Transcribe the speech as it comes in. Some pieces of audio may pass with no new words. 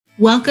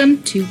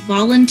Welcome to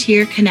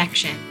Volunteer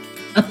Connection,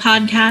 a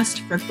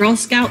podcast for Girl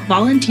Scout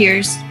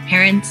volunteers,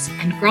 parents,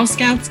 and Girl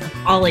Scouts of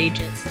all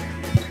ages.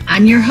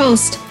 I'm your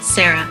host,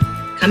 Sarah,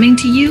 coming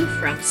to you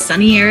from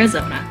sunny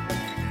Arizona.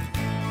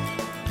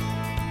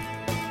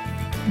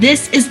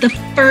 This is the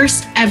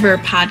first ever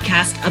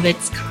podcast of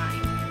its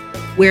kind.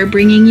 We're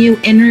bringing you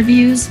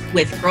interviews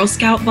with Girl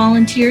Scout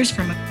volunteers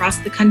from across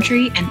the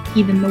country and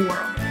even the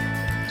world.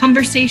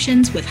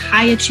 Conversations with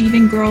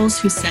high-achieving girls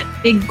who set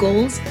big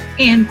goals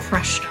and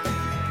crushed them.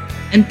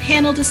 And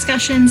panel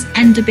discussions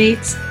and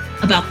debates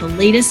about the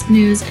latest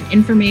news and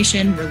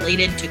information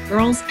related to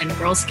girls and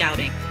Girl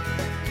Scouting.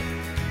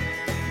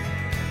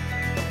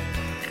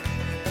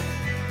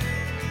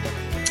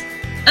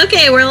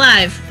 Okay, we're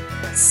live.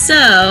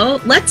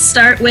 So let's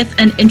start with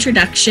an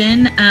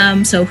introduction.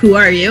 So who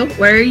are you?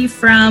 Where are you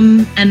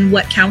from? And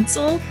what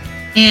council?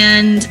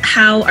 And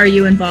how are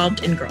you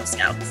involved in Girl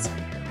Scouts?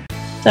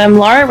 So I'm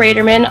Laura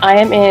Raderman. I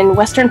am in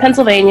Western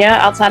Pennsylvania,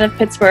 outside of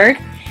Pittsburgh,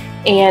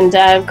 and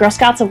Girl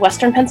Scouts of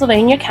Western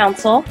Pennsylvania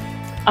Council.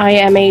 I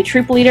am a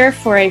troop leader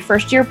for a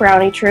first-year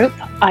Brownie troop.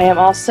 I am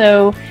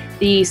also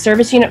the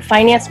Service Unit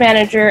Finance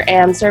Manager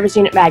and Service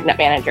Unit Magnet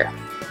Manager.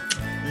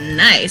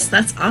 Nice.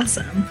 That's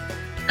awesome.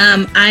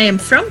 I am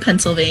from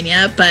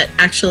Pennsylvania, but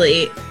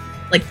actually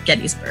like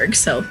Gettysburg,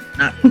 so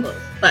not close.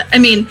 But I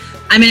mean,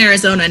 I'm in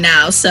Arizona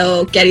now,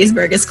 so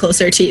Gettysburg is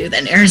closer to you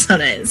than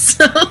Arizona is.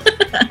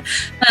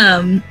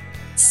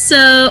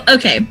 So,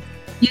 okay.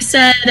 You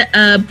said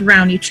a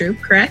Brownie troop,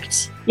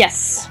 correct?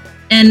 Yes.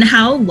 And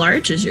how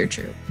large is your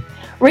troop?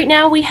 Right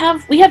now we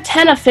have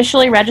 10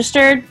 officially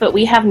registered, but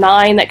we have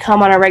 9 that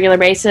come on a regular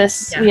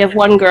basis. Yeah. We have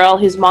one girl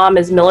whose mom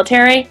is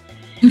military,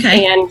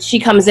 okay, and she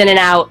comes in and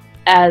out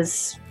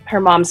as her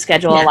mom's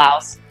schedule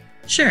allows.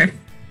 Sure.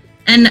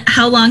 And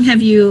how long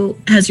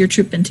has your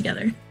troop been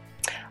together?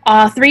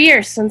 3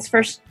 years, since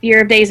first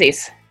year of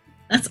Daisies.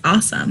 That's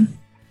awesome.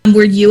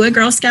 Were you a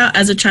Girl Scout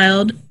as a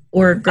child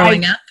or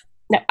growing up?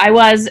 No, I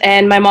was,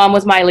 and my mom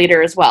was my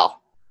leader as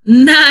well.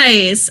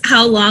 Nice.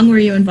 How long were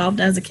you involved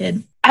as a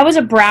kid? I was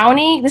a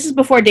Brownie. This is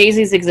before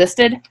Daisies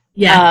existed.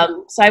 Yeah.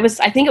 So I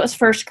think it was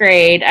first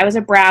grade. I was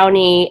a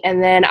Brownie,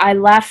 and then I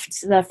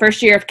left the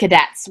first year of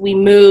cadets. We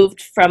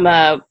moved from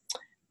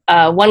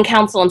one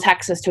council in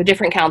Texas to a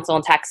different council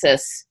in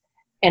Texas,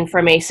 and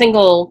from a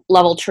single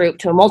level troop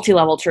to a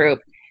multi-level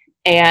troop.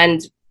 And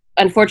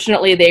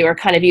unfortunately, they were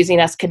kind of using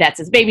us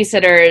cadets as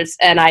babysitters,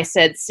 and I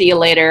said, see you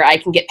later, I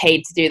can get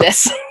paid to do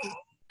this.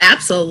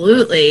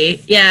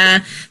 Absolutely.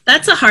 Yeah,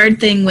 that's a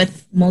hard thing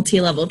with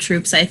multi-level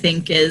troops, I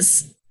think,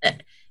 is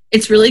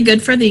it's really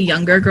good for the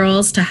younger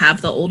girls to have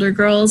the older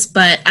girls,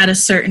 but at a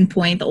certain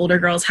point, the older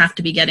girls have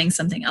to be getting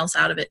something else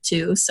out of it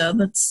too. So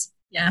that's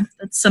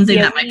something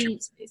that my troop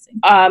is facing.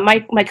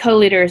 My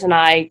co-leaders and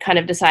I kind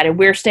of decided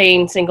we're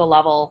staying single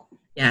level.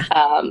 Yeah.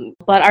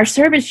 But our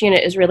service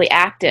unit is really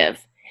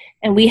active,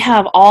 and we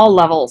have all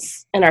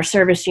levels in our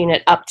service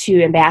unit up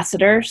to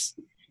ambassadors.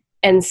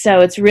 And so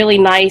it's really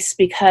nice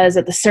because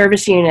at the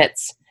service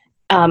units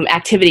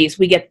activities,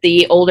 we get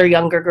the older,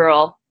 younger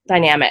girl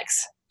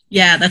dynamics.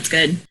 Yeah, that's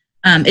good.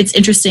 It's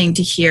interesting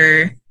to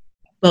hear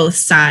both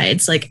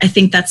sides. Like, I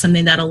think that's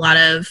something that a lot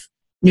of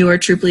newer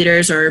troop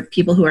leaders or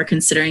people who are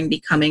considering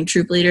becoming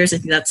troop leaders, I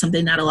think that's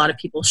something that a lot of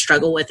people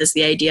struggle with, is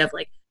the idea of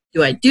like,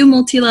 do I do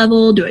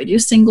multi-level? Do I do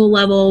single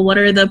level? What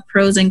are the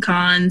pros and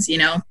cons,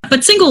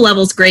 But single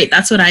level is great.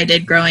 That's what I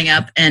did growing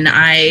up, and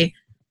I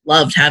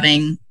loved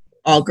having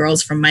all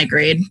girls from my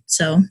grade.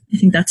 So I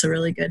think that's a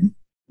really good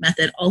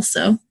method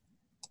also.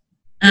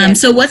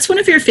 So what's one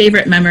of your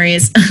favorite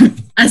memories,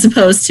 as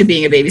opposed to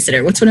being a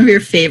babysitter? What's one of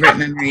your favorite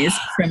memories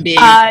from being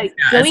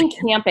going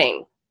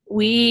camping?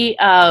 We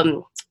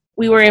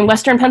were in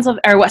Western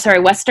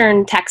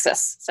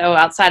Texas, so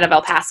outside of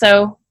El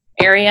Paso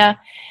area.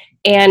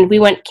 And we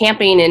went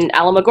camping in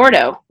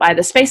Alamogordo by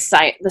the Space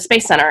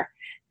Center.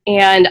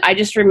 And I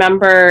just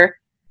remember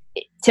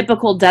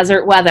typical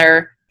desert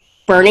weather,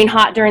 burning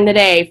hot during the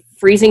day,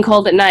 freezing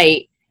cold at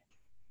night.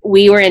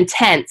 We were in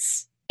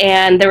tents,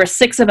 and there were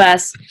 6 of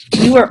us.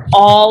 We were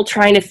all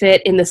trying to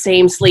fit in the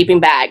same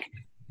sleeping bag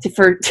to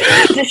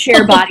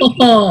share body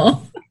heat.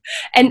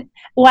 And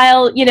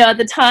while, at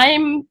the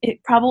time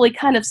it probably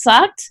kind of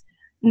sucked,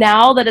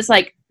 now that it's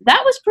like,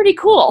 that was pretty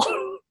cool.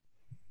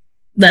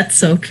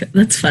 That's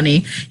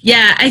funny.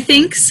 Yeah, I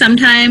think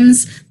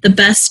sometimes the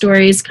best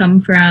stories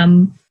come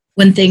from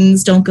when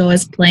things don't go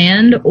as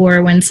planned,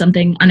 or when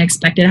something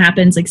unexpected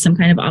happens, like some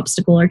kind of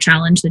obstacle or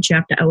challenge that you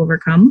have to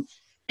overcome.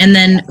 And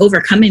then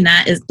overcoming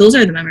those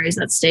are the memories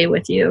that stay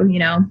with you,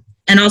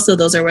 and also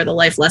those are where the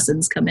life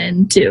lessons come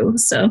in too.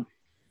 So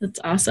that's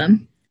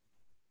awesome.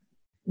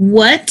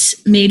 What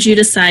made you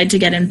decide to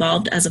get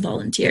involved as a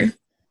volunteer?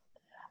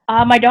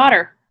 My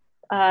daughter,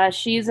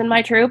 she's in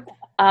my troop.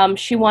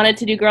 She wanted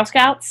to do Girl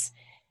Scouts,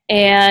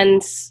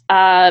 and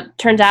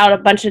turns out a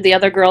bunch of the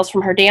other girls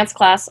from her dance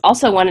class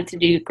also wanted to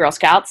do Girl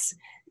Scouts.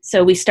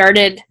 So we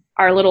started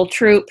our little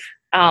troop.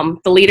 The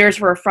leaders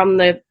were from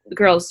the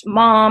girls'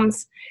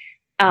 moms.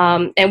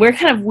 And we're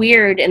kind of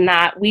weird in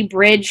that we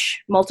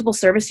bridge multiple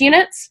service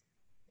units.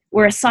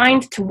 we're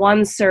assigned to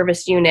one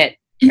service unit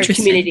or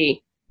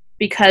community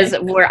because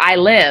of where I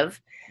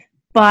live,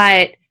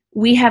 but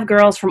we have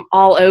girls from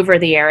all over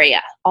the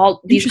area.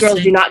 All these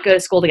girls do not go to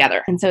school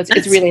together, and so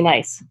it's really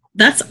nice.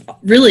 That's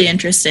really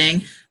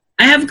interesting.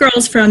 I have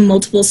girls from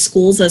multiple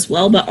schools as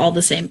well, but all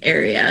the same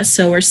area,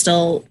 so we're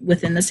still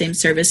within the same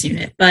service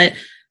unit. But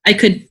I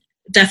could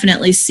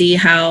definitely see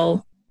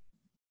how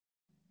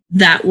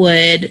that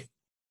would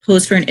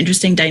pose for an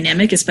interesting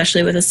dynamic,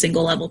 especially with a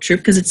single level troop,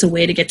 because it's a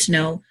way to get to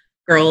know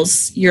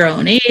girls your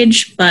own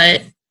age,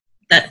 but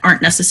that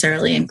aren't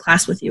necessarily in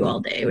class with you all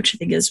day, which I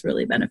think is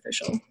really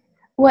beneficial.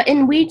 Well,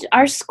 and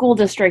our school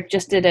district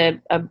just did a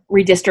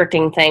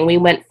redistricting thing. We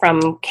went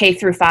from K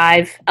through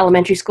 5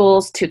 elementary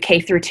schools to K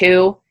through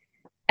 2,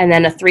 and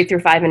then a 3 through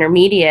 5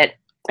 intermediate.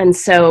 And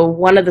so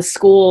one of the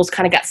schools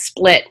kind of got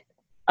split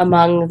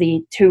among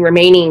the 2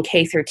 remaining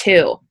K through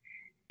 2.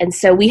 And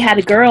so we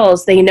had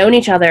girls, they known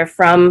each other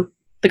from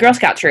the Girl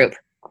Scout troop.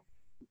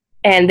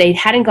 And they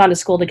hadn't gone to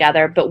school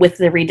together, but with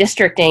the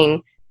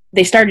redistricting,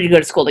 they started to go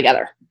to school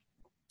together.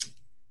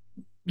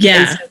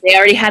 Yeah. So they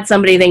already had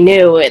somebody they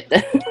knew.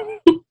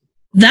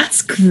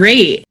 That's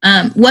great.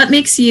 What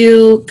makes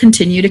you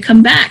continue to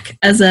come back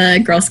as a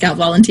Girl Scout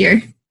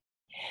volunteer?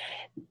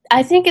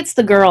 I think it's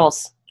the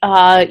girls.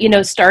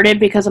 Started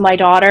because of my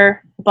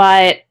daughter,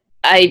 but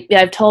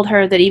I've told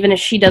her that even if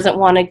she doesn't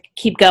want to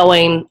keep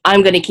going,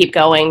 I'm going to keep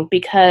going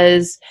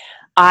because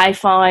I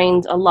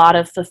find a lot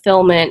of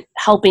fulfillment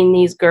helping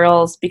these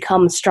girls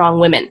become strong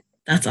women.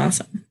 That's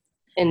awesome.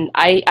 And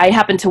I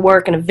happen to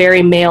work in a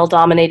very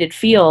male-dominated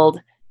field,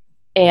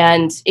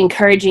 and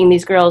encouraging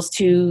these girls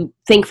to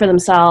think for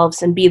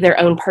themselves and be their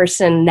own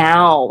person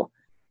now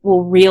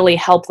will really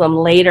help them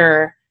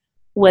later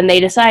when they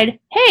decide,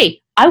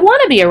 hey, I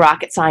want to be a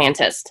rocket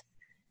scientist,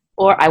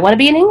 or I want to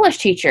be an English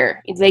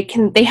teacher.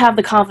 They have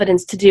the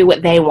confidence to do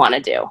what they want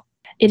to do.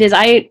 It is,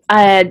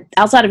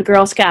 outside of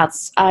Girl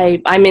Scouts,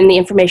 I'm in the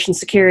information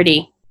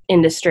security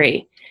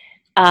industry.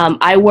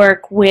 I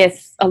work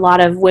with a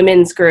lot of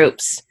women's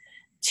groups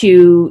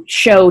to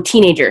show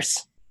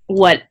teenagers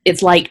what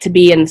it's like to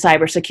be in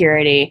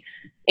cybersecurity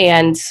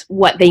and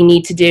what they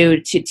need to do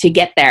to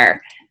get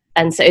there.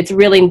 And so it's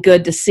really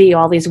good to see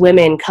all these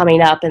women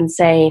coming up and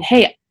saying,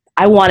 hey,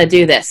 I want to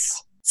do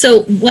this.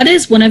 So what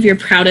is one of your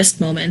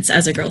proudest moments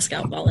as a Girl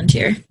Scout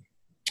volunteer?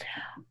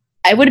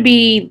 It would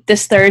be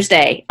this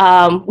Thursday.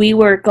 We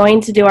were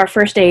going to do our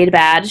first aid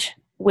badge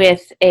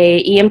with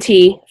a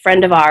EMT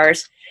friend of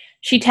ours.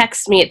 She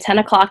texts me at 10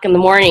 o'clock in the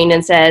morning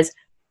and says,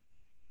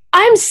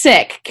 I'm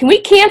sick. Can we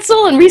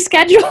cancel and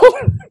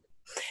reschedule?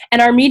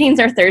 And our meetings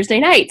are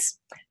Thursday nights.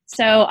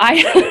 So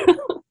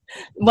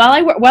while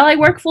I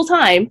work full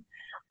time,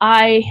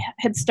 I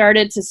had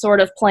started to sort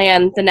of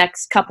plan the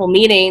next couple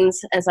meetings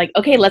as like,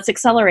 okay, let's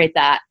accelerate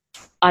that.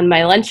 On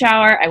my lunch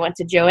hour, I went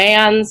to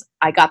Joann's.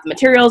 I got the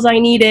materials I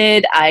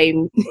needed.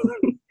 I'm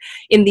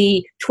in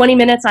the 20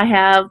 minutes I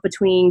have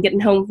between getting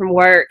home from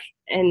work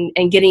and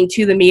getting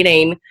to the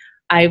meeting,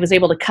 I was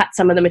able to cut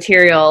some of the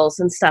materials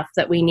and stuff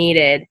that we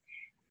needed.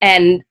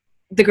 And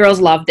the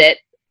girls loved it.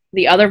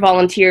 The other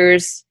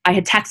volunteers, I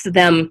had texted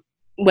them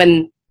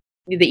when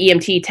the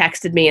EMT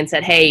texted me and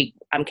said, hey,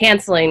 I'm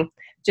canceling,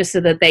 just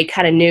so that they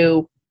kind of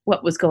knew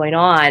what was going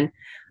on.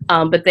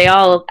 But they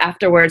all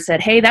afterwards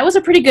said, hey, that was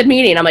a pretty good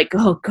meeting. I'm like,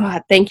 oh,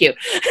 God, thank you.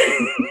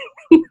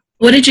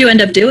 What did you end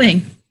up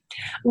doing?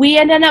 We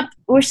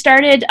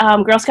started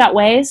Girl Scout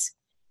Ways,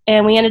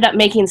 and we ended up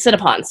making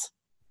sit-upons.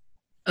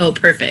 Oh,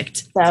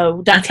 perfect.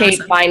 So duct tape,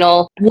 awesome.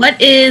 vinyl.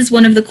 What is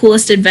one of the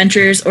coolest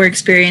adventures or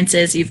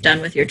experiences you've done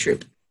with your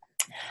troop?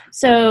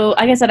 So,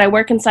 like I said, I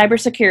work in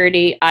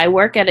cybersecurity. I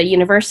work at a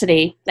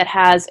university that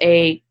has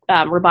a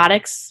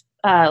robotics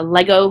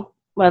Lego.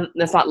 Well,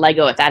 that's not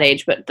Lego at that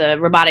age, but the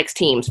robotics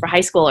teams for high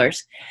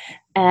schoolers.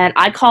 And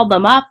I called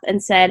them up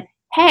and said,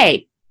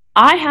 hey,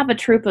 I have a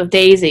troop of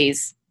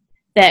daisies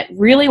that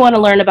really want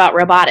to learn about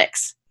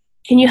robotics.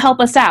 Can you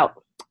help us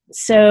out?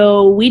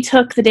 So we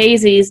took the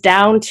daisies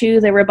down to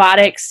the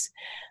robotics.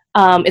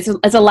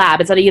 It's a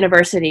lab. It's at a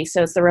university.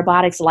 So it's the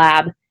robotics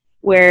lab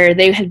where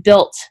they had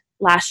built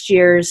last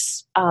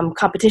year's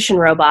competition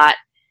robot.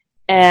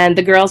 And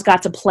the girls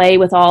got to play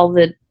with all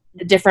the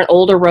different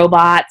older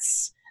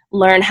robots,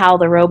 learn how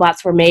the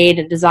robots were made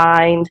and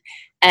designed.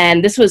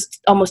 And this was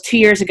almost 2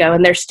 years ago,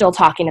 and they're still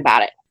talking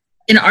about it.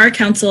 In our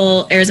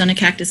council, Arizona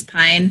Cactus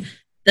Pine,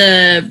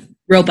 the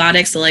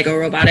Lego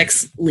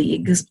Robotics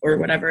Leagues, or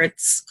whatever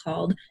it's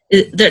called,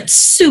 that's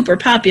super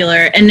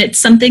popular. And it's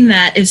something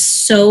that is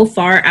so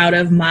far out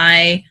of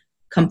my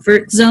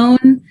comfort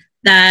zone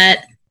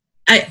that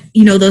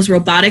those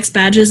robotics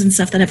badges and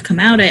stuff that have come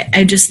out,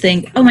 I just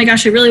think, oh my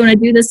gosh, I really want to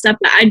do this stuff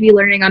that I'd be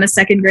learning on a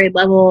second grade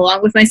level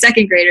with my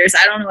second graders.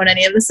 I don't know what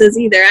any of this is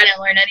either. I didn't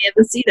learn any of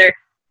this either.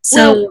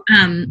 So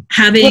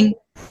having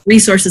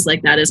resources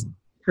like that is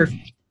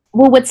perfect.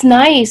 Well, what's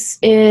nice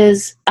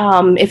is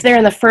if they're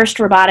in the first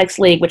robotics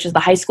league, which is the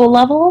high school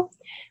level,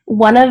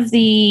 one of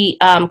the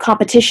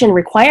competition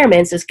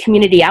requirements is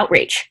community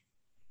outreach.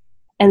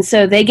 And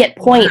so they get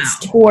points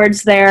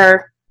towards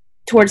their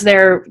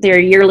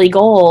yearly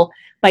goal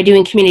by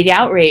doing community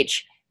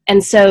outreach.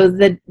 And so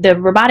the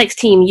robotics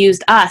team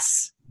used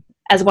us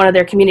as one of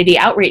their community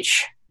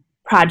outreach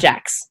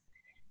projects.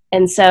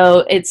 And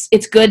so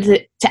it's good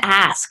to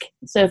ask.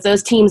 So if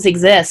those teams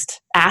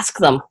exist, ask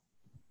them.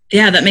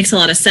 Yeah, that makes a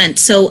lot of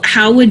sense. So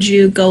how would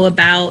you go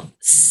about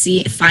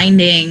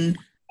finding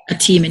a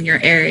team in your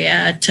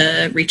area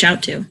to reach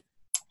out to?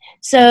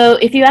 So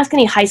if you ask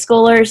any high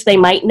schoolers, they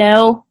might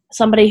know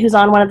somebody who's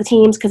on one of the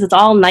teams because it's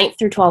all 9th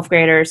through 12th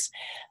graders.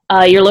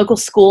 Your local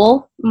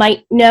school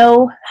might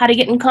know how to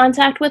get in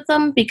contact with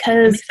them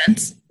because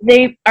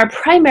they are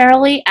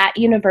primarily at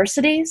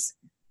universities,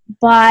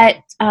 but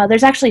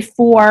there's actually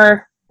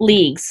 4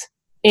 leagues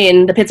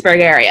in the Pittsburgh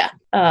area.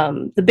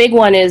 The big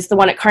one is the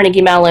one at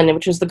Carnegie Mellon,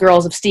 which is the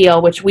Girls of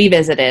Steel, which we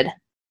visited.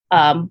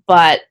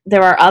 But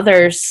there are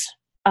others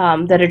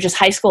that are just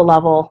high school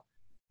level.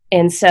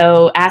 And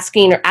so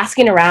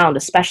asking around,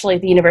 especially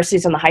at the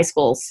universities and the high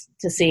schools,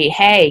 to see,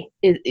 hey,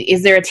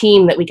 is there a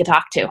team that we could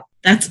talk to?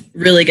 That's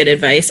really good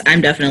advice.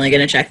 I'm definitely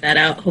going to check that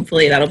out.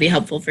 Hopefully that'll be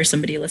helpful for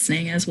somebody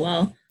listening as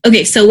well.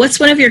 Okay, so what's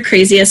one of your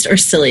craziest or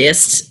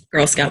silliest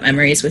Girl Scout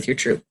memories with your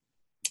troop?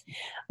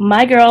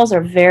 My girls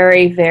are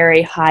very,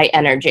 very high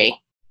energy.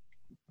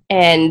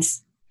 And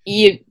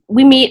we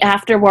meet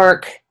after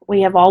work.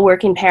 We have all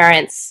working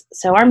parents.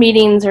 So our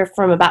meetings are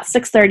from about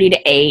 6:30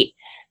 to 8.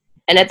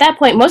 And at that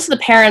point, most of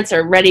the parents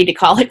are ready to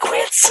call it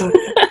quits.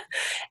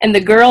 And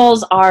the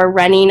girls are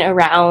running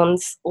around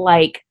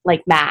like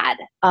mad.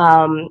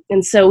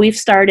 And so we've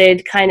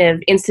started kind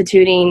of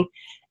instituting,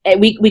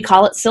 we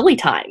call it silly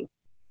time.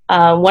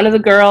 One of the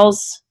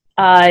girls,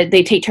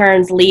 they take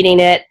turns leading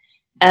it,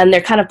 and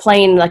they're kind of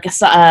playing like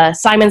a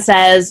Simon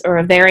Says or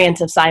a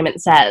variant of Simon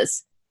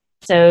Says.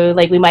 So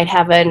like we might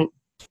have an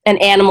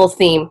animal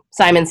theme,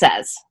 Simon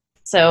Says.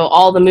 So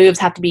all the moves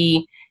have to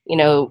be,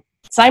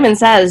 Simon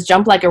Says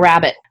jump like a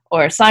rabbit,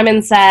 or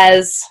Simon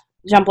Says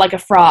jump like a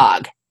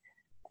frog,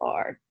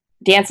 or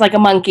dance like a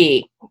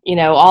monkey,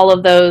 all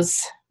of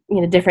those,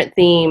 different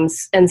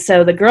themes. And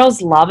so the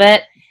girls love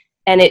it,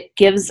 and it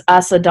gives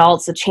us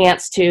adults a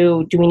chance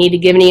do we need to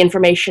give any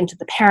information to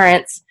the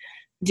parents?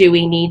 Do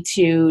we need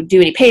to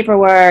do any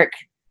paperwork?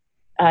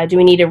 Do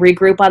we need to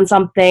regroup on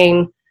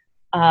something?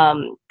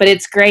 But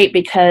it's great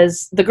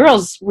because the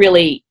girls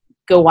really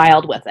go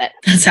wild with it.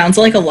 That sounds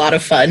like a lot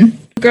of fun.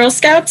 Girl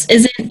Scouts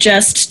isn't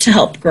just to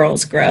help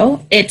girls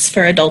grow, it's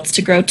for adults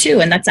to grow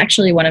too. And that's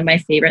actually one of my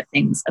favorite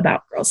things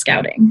about Girl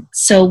Scouting.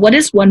 So what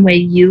is one way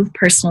you've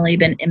personally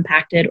been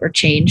impacted or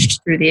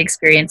changed through the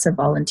experience of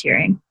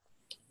volunteering?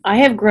 I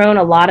have grown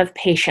a lot of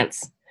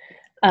patience.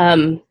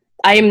 I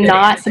am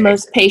not the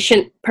most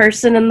patient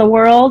person in the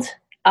world.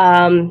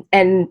 And,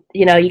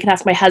 you can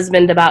ask my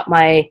husband about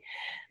my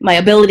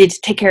ability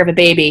to take care of a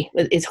baby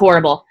is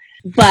horrible.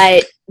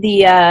 But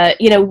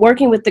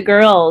working with the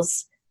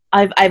girls,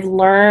 I've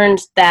learned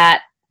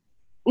that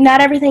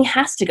not everything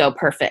has to go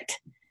perfect.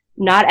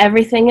 Not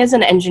everything is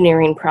an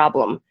engineering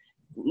problem.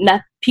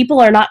 People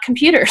are not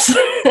computers.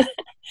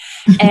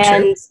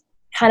 And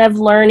kind of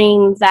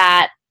learning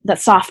that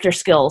softer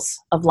skills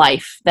of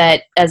life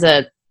that as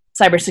a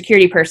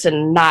cybersecurity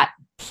person, not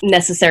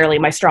necessarily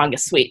my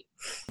strongest suite.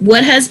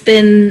 What has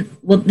been,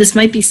 this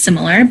might be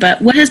similar,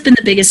 but what has been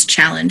the biggest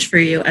challenge for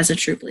you as a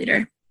troop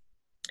leader?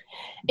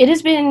 It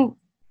has been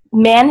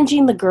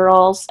managing the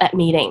girls at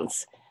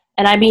meetings.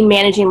 And I mean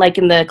managing like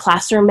in the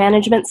classroom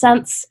management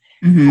sense.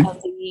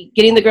 Mm-hmm.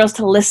 Getting the girls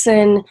to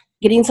listen,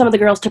 getting some of the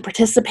girls to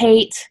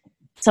participate.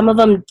 Some of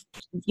them,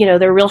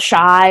 they're real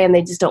shy and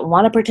they just don't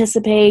want to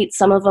participate.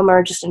 Some of them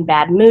are just in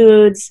bad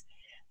moods.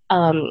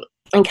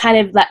 And kind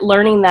of that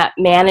learning that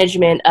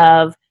management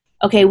of,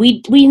 okay,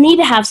 we need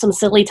to have some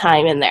silly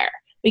time in there.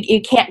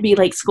 It can't be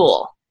like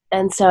school.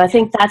 And so I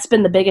think that's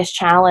been the biggest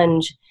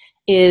challenge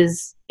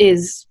is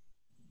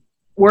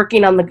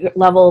working on the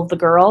level of the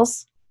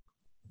girls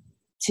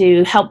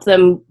to help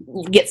them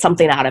get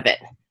something out of it.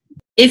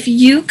 If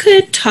you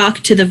could talk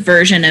to the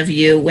version of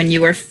you when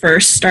you were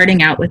first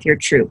starting out with your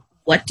troop,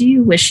 what do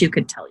you wish you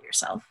could tell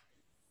yourself?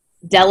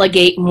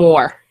 Delegate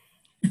more.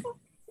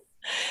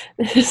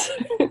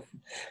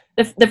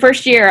 The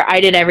first year I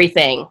did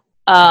everything.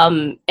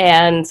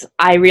 And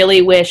I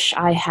really wish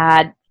I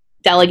had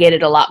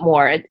delegated a lot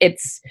more.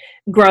 It's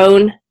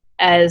grown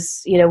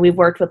as, we've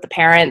worked with the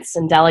parents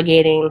and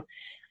delegating.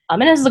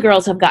 And as the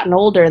girls have gotten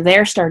older,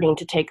 they're starting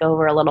to take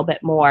over a little bit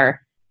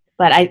more.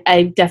 But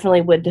I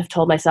definitely would have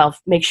told myself,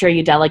 make sure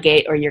you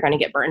delegate or you're going to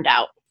get burned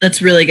out.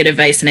 That's really good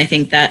advice. And I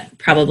think that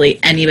probably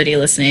anybody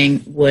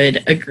listening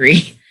would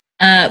agree.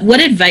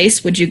 What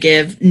advice would you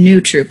give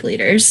new troop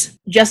leaders?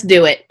 Just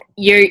do it.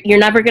 You're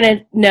never going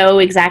to know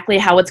exactly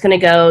how it's going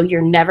to go.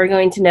 You're never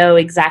going to know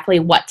exactly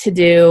what to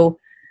do.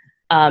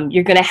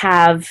 You're going to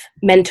have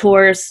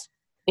mentors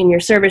in your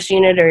service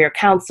unit or your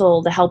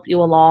council to help you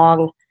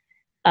along.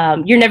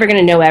 You're never going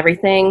to know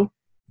everything.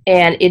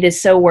 And it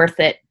is so worth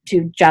it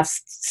to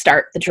just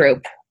start the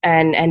troop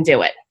and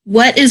do it.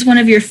 What is one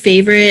of your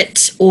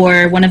favorite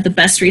or one of the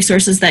best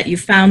resources that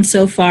you've found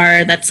so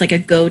far that's like a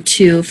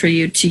go-to for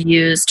you to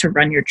use to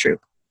run your troop?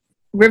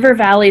 River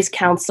Valley's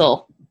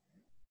Council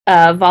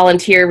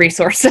volunteer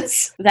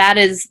resources. That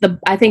is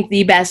I think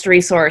the best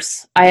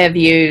resource I have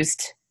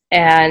used,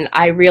 and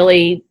I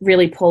really,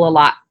 really pull a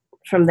lot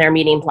from their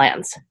meeting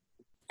plans.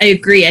 I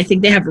agree. I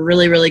think they have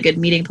really, really good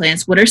meeting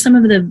plans. What are some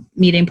of the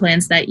meeting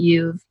plans that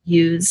you've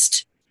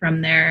used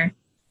from their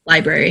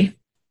library?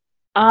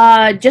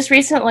 Just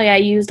recently, I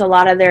used a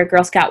lot of their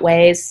Girl Scout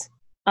Ways,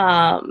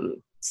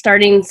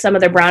 starting some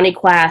of their Brownie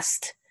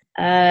Quest.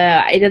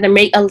 I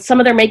did some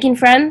of their Making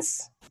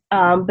Friends,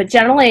 but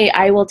generally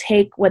I will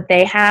take what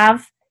they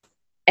have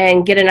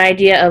and get an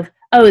idea of,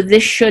 oh,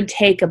 this should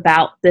take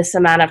about this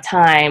amount of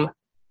time.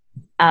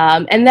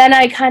 And then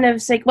I kind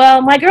of say,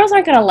 well, my girls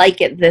aren't going to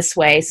like it this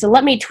way, so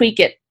let me tweak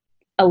it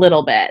a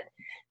little bit.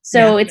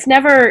 So It's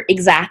never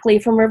exactly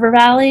from River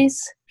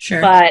Valleys,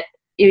 sure. But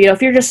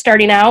if you're just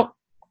starting out,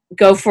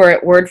 go for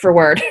it word for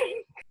word.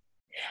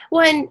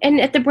 Well,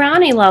 and at the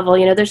Brownie level,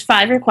 there's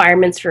 5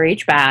 requirements for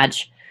each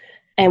badge.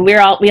 And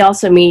we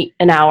also meet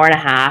an hour and a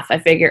half. I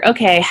figure,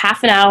 okay,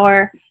 half an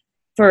hour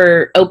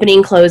for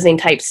opening, closing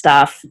type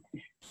stuff.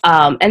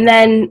 And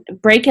then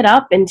break it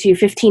up into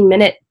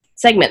 15-minute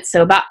segments.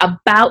 So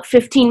about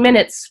 15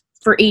 minutes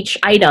for each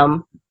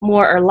item,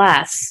 more or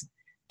less.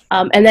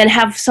 And then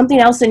have something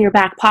else in your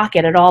back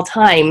pocket at all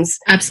times.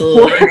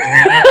 Absolutely.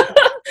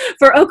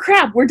 For oh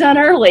crap, we're done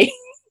early.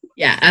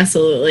 Yeah,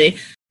 absolutely.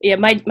 Yeah,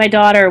 my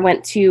daughter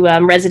went to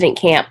resident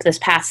camp this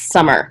past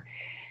summer.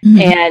 Mm-hmm.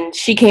 And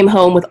she came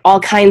home with all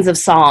kinds of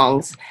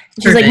songs.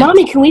 She's Perfect. like,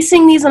 Mommy, can we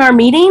sing these in our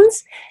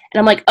meetings? And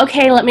I'm like,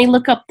 okay, let me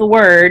look up the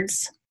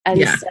words.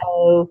 And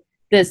so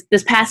this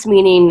past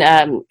meeting,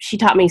 she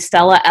taught me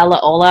Stella, Ella,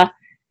 Ola,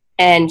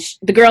 and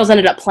the girls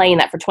ended up playing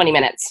that for 20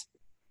 minutes.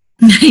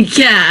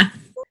 Yeah.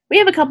 We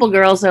have a couple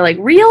girls that are like,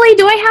 really?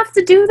 Do I have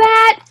to do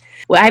that?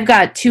 Well, I've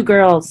got 2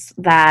 girls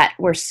that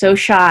were so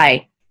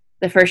shy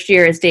the first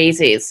year as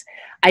daisies.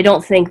 I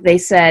don't think they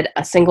said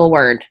a single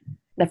word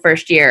the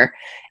first year.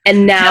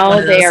 And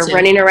now they are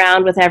running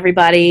around with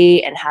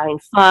everybody and having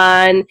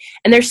fun,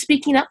 and they're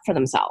speaking up for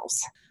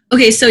themselves.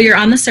 Okay, so you're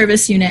on the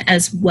service unit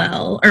as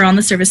well, or on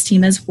the service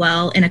team as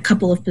well, in a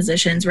couple of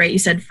positions, right? You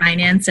said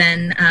finance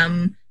and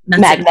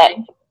Magnet.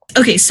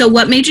 Okay, so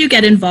what made you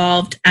get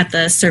involved at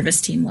the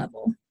service team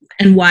level,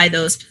 and why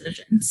those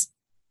positions?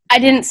 I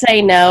didn't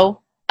say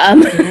no.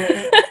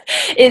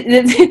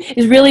 It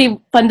is really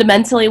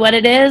fundamentally what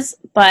it is,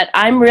 but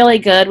I'm really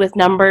good with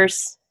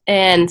numbers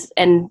and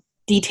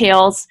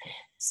details.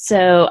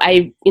 So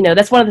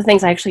that's one of the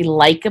things I actually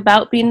like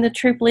about being the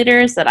troop leader,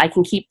 is that I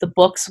can keep the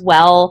books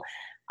well.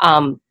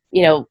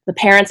 The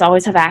parents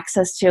always have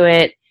access to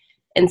it.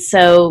 And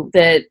so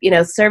the,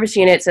 service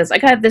unit says,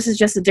 okay, this is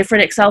just a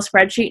different Excel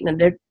spreadsheet and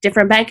a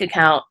different bank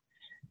account.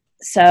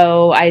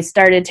 So I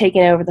started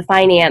taking over the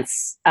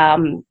finance.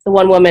 The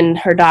one woman,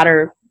 her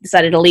daughter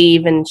decided to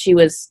leave, and she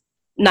was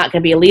not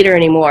going to be a leader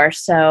anymore.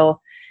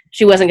 So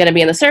she wasn't going to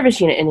be in the service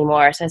unit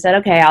anymore. So I said,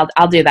 okay,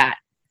 I'll do that.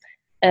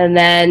 And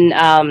then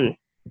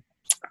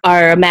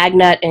our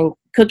Magnet and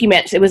Cookie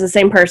Man, it was the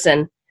same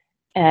person.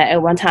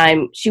 At one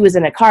time, she was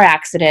in a car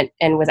accident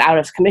and was out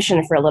of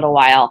commission for a little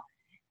while.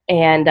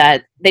 And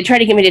they tried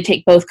to get me to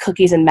take both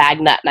Cookies and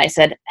Magnet. And I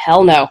said,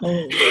 hell no.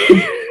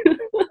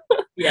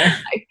 Yeah.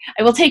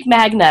 I will take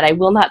Magnet. I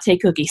will not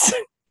take Cookies.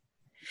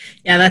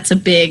 Yeah, that's a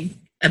big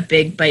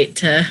bite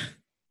to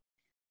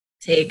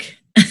take.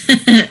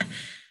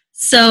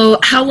 So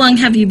how long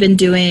have you been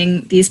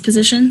doing these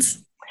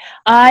positions?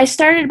 I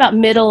started about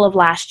middle of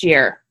last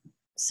year.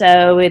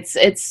 So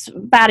it's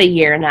about a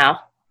year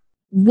now.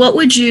 What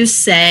would you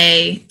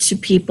say to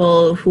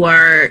people who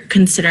are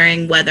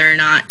considering whether or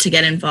not to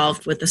get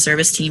involved with the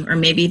service team, or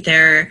maybe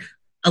they're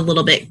a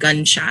little bit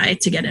gun shy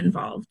to get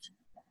involved?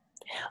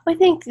 I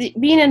think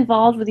being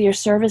involved with your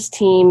service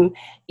team,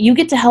 you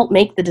get to help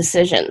make the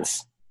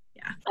decisions.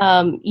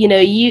 Yeah.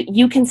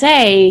 You can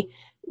say,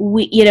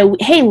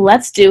 hey,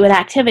 let's do an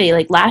activity.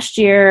 Like last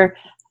year,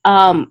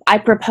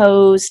 I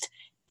proposed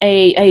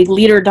a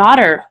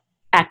leader-daughter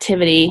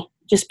activity,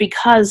 just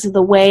because of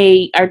the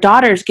way our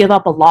daughters give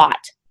up a lot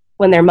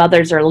when their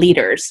mothers are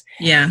leaders.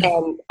 Yeah.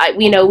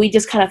 And we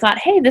just kind of thought,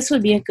 hey, this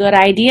would be a good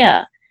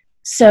idea.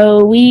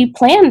 So we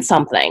planned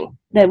something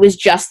that was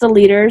just the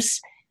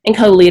leaders and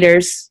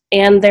co-leaders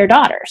and their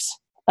daughters.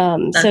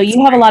 So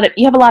you have a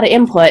lot of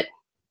input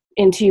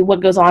into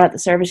what goes on at the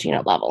service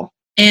unit level.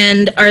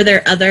 And are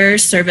there other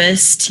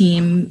service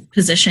team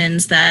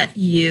positions that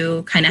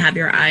you kind of have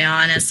your eye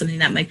on as something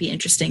that might be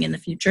interesting in the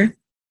future?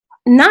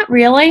 Not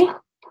really.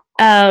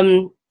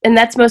 And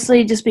that's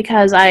mostly just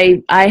because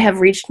I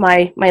have reached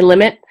my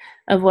limit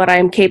of what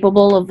I'm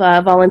capable of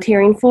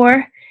volunteering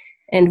for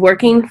and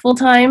working full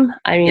time.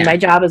 I mean, My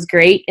job is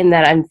great in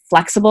that I'm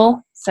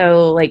flexible.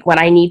 So like when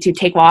I need to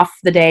take off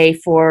the day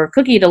for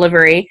cookie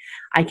delivery,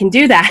 I can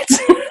do that.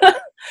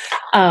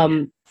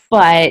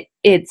 But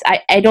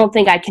I don't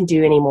think I can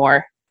do any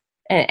more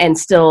and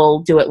still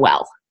do it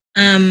well.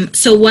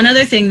 So one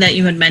other thing that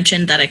you had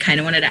mentioned that I kind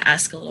of wanted to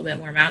ask a little bit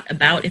more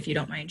about, if you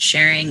don't mind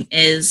sharing,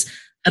 is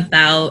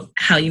about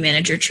how you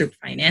manage your troop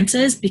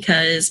finances,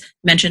 because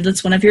you mentioned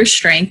it's one of your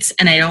strengths,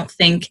 and I don't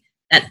think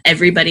that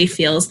everybody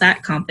feels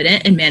that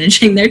confident in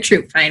managing their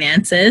troop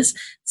finances.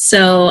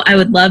 So I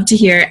would love to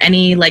hear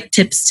any like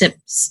tips,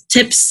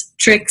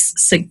 tricks,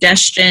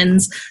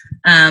 suggestions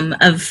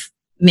of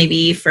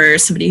maybe for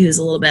somebody who's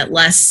a little bit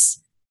less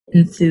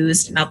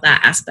enthused about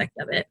that aspect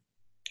of it.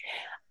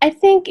 I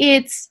think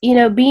it's,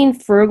 being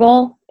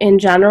frugal in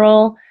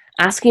general,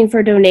 asking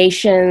for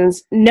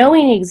donations,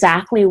 knowing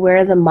exactly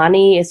where the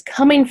money is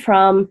coming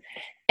from,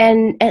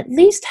 and at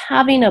least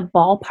having a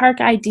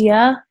ballpark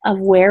idea of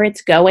where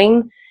it's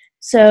going.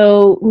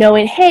 So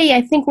knowing, hey,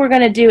 I think we're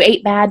going to do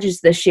 8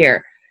 badges this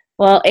year.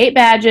 Well, 8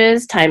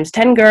 badges times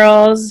 10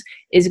 girls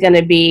is going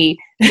to be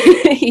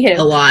a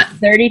lot.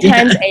 30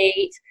 times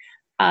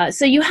 8.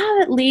 So you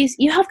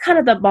have kind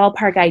of the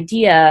ballpark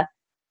idea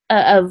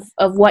of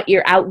what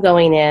your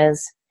outgoing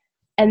is,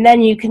 and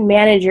then you can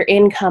manage your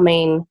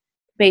incoming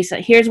based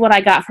on, here's what I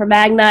got for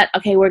Magnut.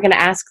 Okay, we're going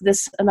to ask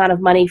this amount of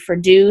money for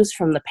dues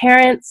from the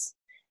parents,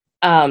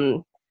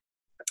 and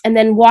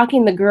then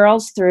walking the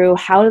girls through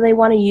how do they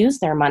want to use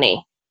their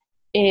money.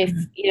 If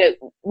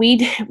we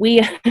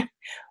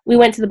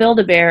went to the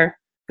Build-A-Bear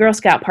Girl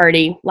Scout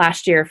party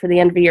last year for the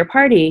end of the year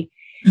party,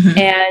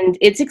 and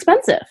it's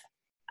expensive.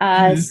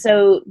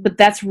 But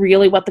that's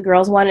really what the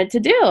girls wanted to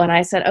do, and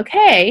I said,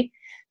 okay.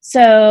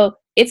 So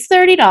it's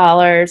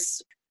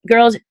 $30.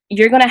 Girls,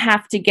 you're going to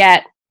have to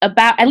get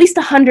about at least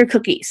 100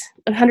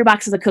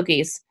 boxes of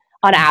cookies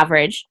on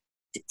average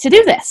to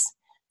do this.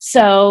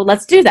 So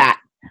let's do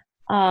that.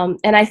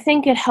 And I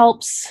think it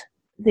helps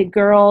the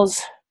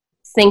girls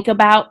think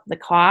about the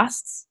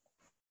costs.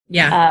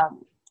 Yeah.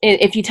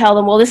 If you tell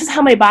them, well, this is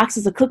how many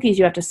boxes of cookies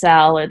you have to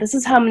sell, or this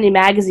is how many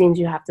magazines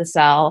you have to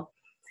sell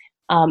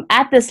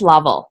at this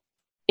level.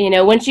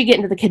 Once you get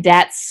into the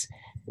cadets,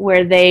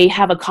 where they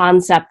have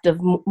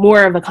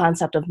more of a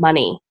concept of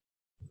money,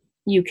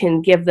 you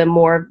can give them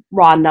more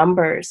raw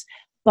numbers.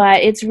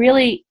 But it's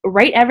really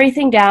write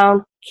everything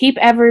down, keep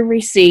every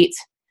receipt,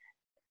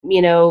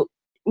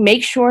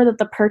 make sure that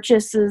the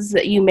purchases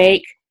that you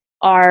make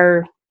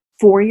are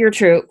for your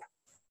troop,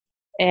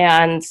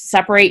 and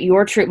separate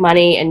your troop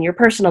money and your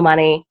personal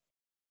money,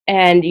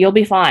 and you'll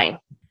be fine.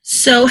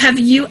 So have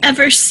you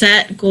ever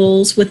set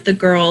goals with the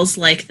girls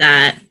like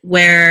that,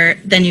 where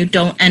then you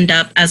don't end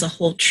up as a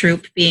whole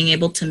troop being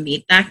able to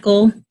meet that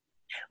goal?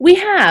 We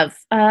have.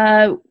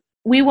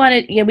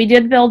 We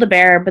did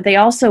Build-A-Bear, but they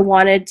also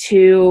wanted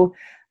to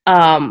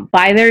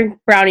buy their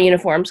brownie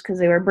uniforms because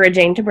they were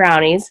bridging to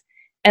brownies,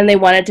 and they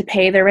wanted to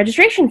pay their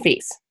registration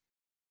fees.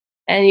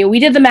 And we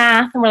did the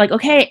math, and we're like,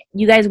 okay,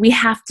 you guys, we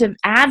have to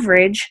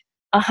average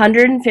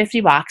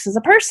 150 boxes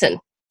a person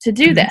to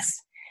do this.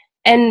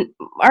 And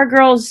our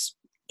girls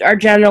are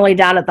generally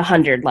down at the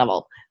 100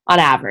 level on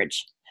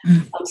average.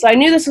 So I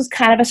knew this was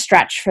kind of a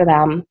stretch for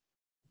them.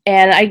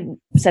 And I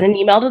sent an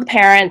email to the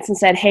parents and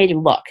said, hey,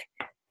 look,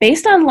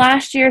 based on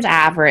last year's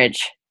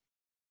average,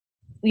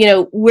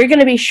 we're going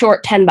to be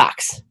short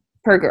 $10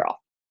 per girl,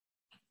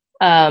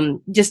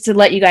 just to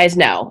let you guys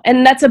know.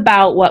 And that's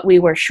about what we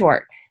were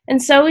short.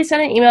 And so we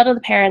sent an email to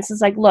the parents.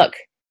 It's like, look,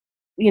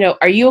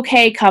 are you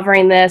okay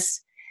covering this?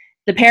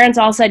 The parents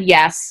all said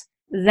yes.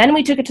 Then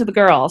we took it to the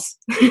girls,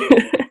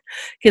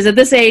 because at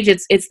this age,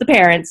 it's the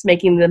parents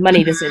making the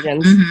money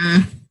decisions.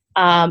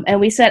 And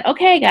we said,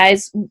 okay,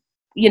 guys,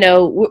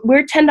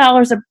 we're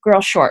 $10 a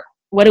girl short.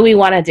 What do we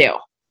want to do?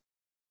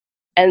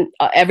 And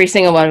every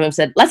single one of them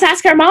said, let's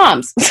ask our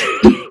moms.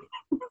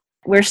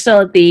 We're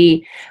still at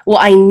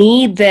I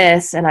need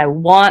this and I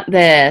want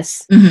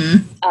this.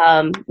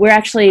 We're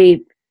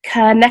actually,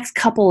 next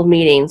couple of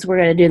meetings, we're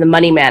going to do the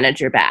money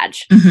manager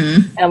badge.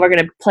 And we're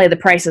going to play the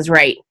Price is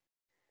Right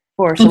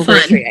for some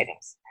grocery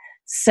items.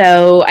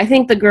 So I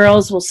think the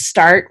girls will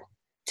start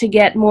to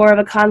get more of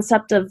a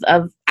concept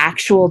of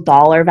actual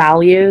dollar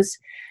values.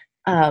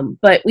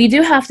 But we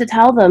do have to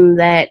tell them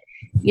that,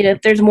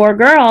 if there's more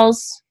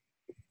girls,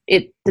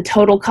 the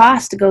total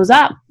cost goes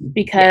up,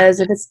 because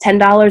if it's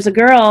 $10 a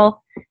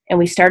girl and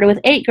we started with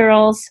 8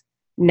 girls,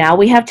 now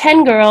we have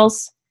 10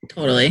 girls.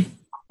 Totally.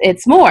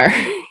 It's more.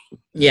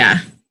 Yeah.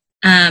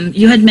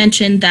 You had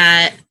mentioned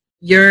that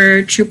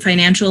your troop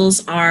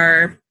financials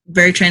are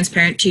very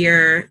transparent to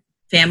your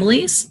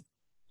families.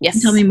 Yes. Can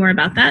you tell me more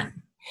about that?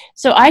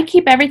 So I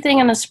keep everything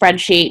in a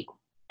spreadsheet.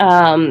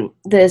 And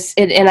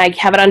I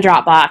have it on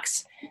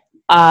Dropbox.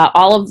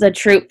 All of the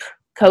troop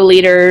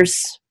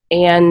co-leaders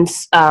and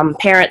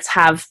parents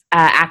have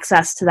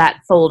access to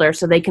that folder,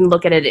 so they can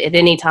look at it at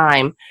any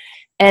time.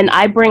 And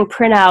I bring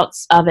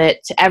printouts of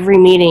it to every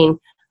meeting,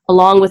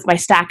 along with my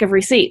stack of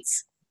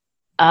receipts.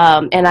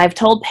 And I've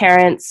told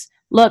parents,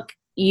 look,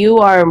 you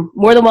are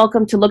more than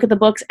welcome to look at the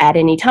books at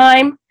any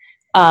time.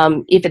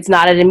 If it's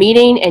not at a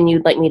meeting and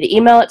you'd like me to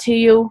email it to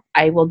you,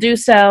 I will do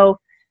so.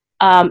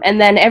 And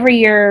then every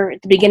year,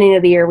 at the beginning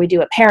of the year, we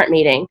do a parent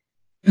meeting.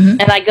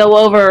 And I go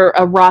over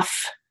a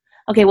rough,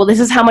 okay, well, this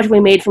is how much we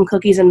made from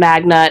cookies and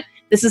Magnut.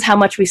 This is how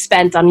much we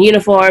spent on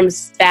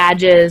uniforms,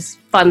 badges,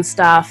 fun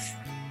stuff.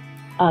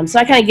 So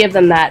I kind of give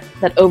them that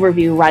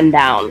overview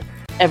rundown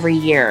every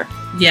year.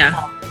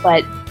 Yeah.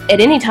 But at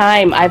any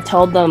time, I've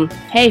told them,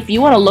 hey, if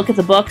you want to look at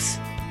the books,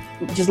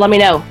 just let me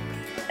know.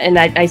 and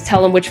I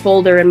tell them which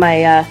folder in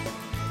my,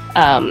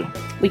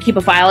 we keep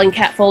a filing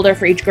folder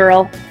for each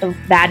girl of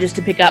badges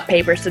to pick up,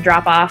 papers to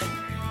drop off.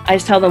 I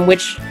just tell them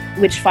which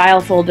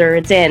file folder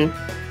it's in,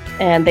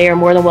 and they are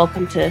more than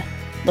welcome to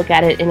look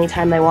at it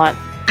anytime they want.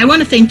 I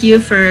want to thank you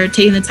for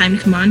taking the time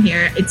to come on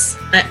here.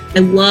 I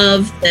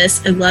love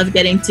this. I love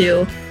getting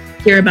to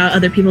hear about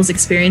other people's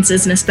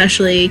experiences, and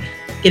especially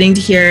getting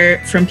to hear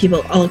from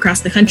people all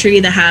across the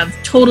country that have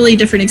totally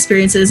different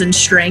experiences and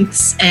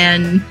strengths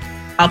and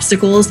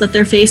obstacles that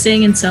they're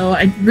facing. And so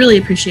I really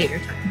appreciate your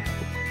time.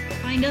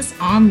 Find us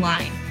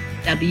online,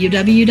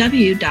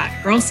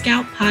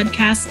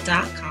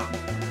 www.girlscoutpodcast.com.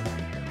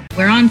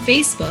 We're on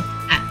Facebook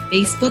at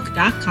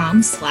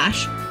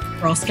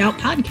facebook.com/Girl Scout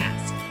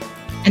Podcast,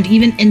 and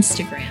even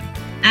Instagram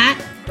at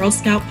Girl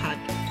Scout Podcast.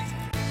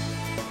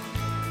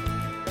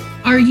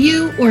 Are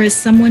you, or is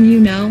someone you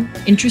know,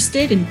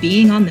 interested in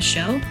being on the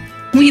show?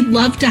 We'd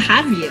love to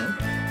have you.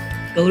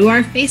 Go to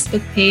our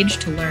Facebook page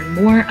to learn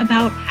more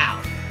about how.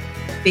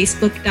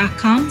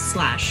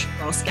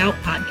 Facebook.com/Girl Scout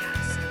Podcast.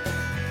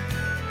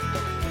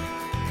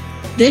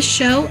 This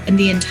show and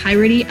the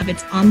entirety of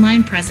its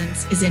online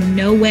presence is in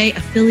no way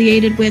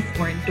affiliated with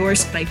or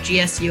endorsed by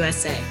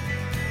GSUSA.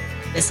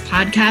 This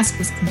podcast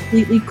was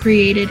completely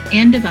created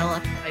and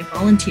developed by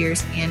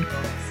volunteers and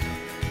girls.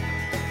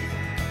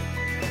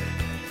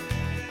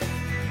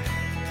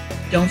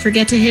 Don't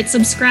forget to hit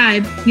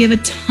subscribe. We have a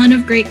ton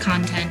of great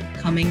content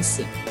coming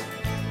soon.